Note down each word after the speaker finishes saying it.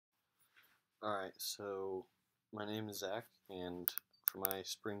Alright, so my name is Zach, and for my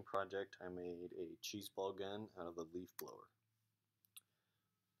spring project, I made a cheese ball gun out of a leaf blower.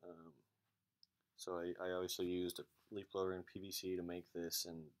 Um, so I obviously used a leaf blower and PVC to make this,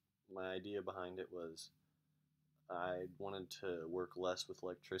 and my idea behind it was I wanted to work less with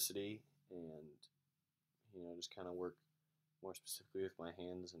electricity and just kind of work more specifically with my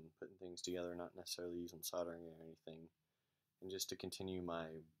hands and putting things together, not necessarily using soldering or anything, and just to continue my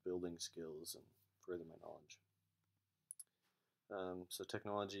building skills and further my knowledge. So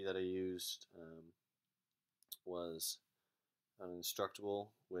technology that I used was an Instructable,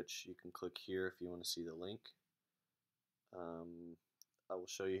 which you can click here if you want to see the link. I will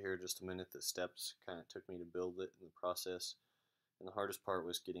show you here in just a minute the steps kind of took me to build it in the process, and the hardest part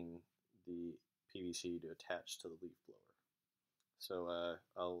was getting the PVC to attach to the leaf blower. So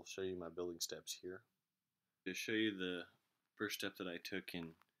I'll show you my building steps here. To show you the first step that I took in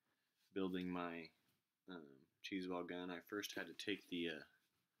building my cheese ball gun, I first had to take the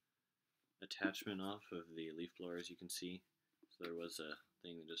attachment off of the leaf blower, as you can see. So there was a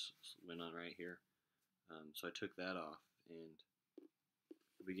thing that just went on right here. So I took that off, and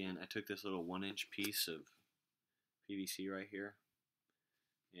I took this little 1-inch piece of PVC right here,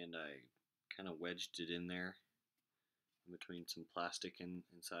 and I kind of wedged it in there in between some plastic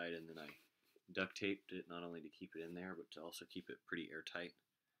inside, and then I duct taped it, not only to keep it in there, but to also keep it pretty airtight.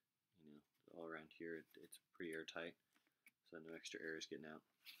 All around here it's pretty airtight, so no extra air is getting out.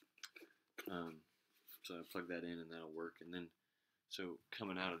 So I plug that in and that'll work. And then, so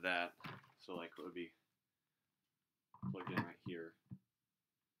coming out of that, so like what would be plugged in right here,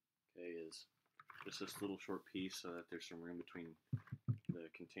 okay, is just this little short piece so that there's some room between the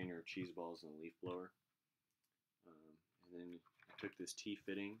container of cheese balls and the leaf blower. And then I took this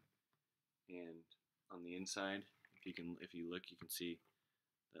T-fitting, and on the inside, if you look, you can see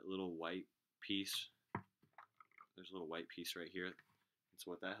that little white piece. There's a little white piece right here. And so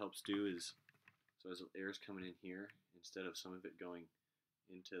what that helps do is, so as air is coming in here, instead of some of it going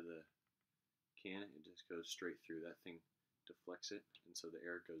into the can, it just goes straight through. That thing deflects it, and so the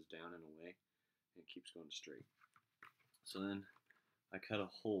air goes down and away, and it keeps going straight. So then I cut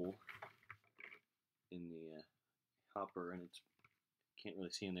a hole in the hopper, and can't really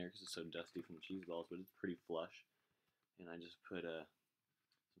see in there because it's so dusty from the cheese balls, but it's pretty flush. And I just put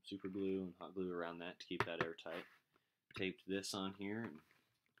some super glue and hot glue around that to keep that airtight. Taped this on here, and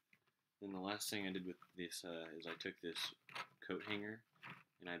then the last thing I did with this is I took this coat hanger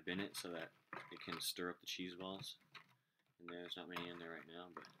and I bent it so that it can stir up the cheese balls. And there's not many in there right now,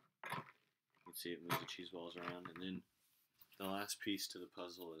 but you can see it moves the cheese balls around. And then the last piece to the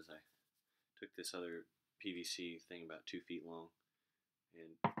puzzle is I took this other PVC thing about 2 feet long,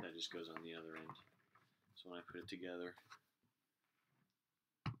 and that just goes on the other end. So when I put it together,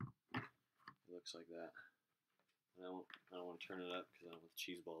 it looks like that. And I don't want to turn it up because I don't want the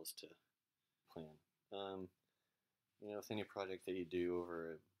cheese balls to plan. With any project that you do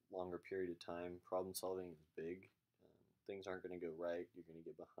over a longer period of time, problem solving is big. Things aren't going to go right. You're going to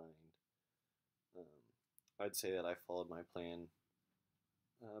get behind. I'd say that I followed my plan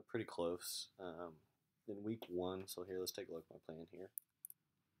pretty close. In week 1, so here, let's take a look at my plan here.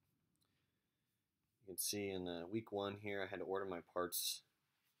 You can see in week 1 here, I had to order my parts.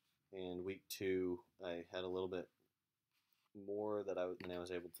 And week 2, I had a little bit more than I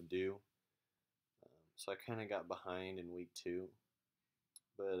was able to do. So I kind of got behind in week 2.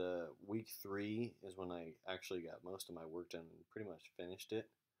 But week 3 is when I actually got most of my work done and pretty much finished it,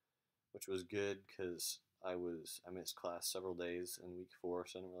 which was good because I missed class several days in week 4,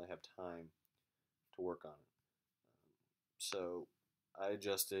 so I didn't really have time to work on it. So I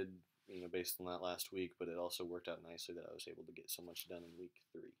adjusted, based on that last week, but it also worked out nicely that I was able to get so much done in week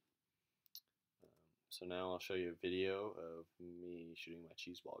 3. So now I'll show you a video of me shooting my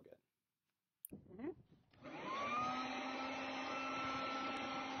cheese ball gun.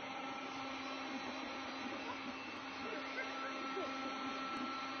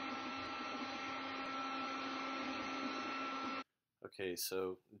 Okay,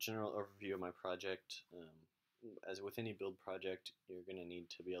 so general overview of my project. As with any build project, you're going to need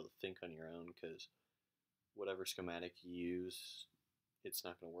to be able to think on your own because whatever schematic you use, it's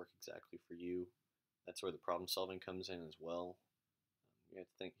not going to work exactly for you. That's where the problem solving comes in as well. You have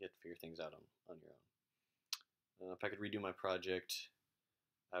to figure things out on your own. If I could redo my project,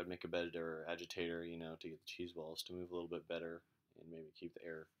 I would make a better agitator, to get the cheese balls to move a little bit better and maybe keep the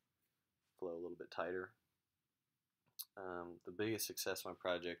air flow a little bit tighter. The biggest success of my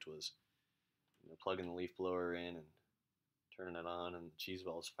project was plugging the leaf blower in and turning it on and the cheese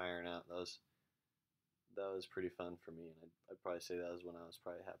balls firing out. that was pretty fun for me, and I'd probably say that was when I was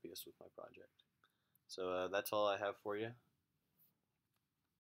probably happiest with my project. So that's all I have for you.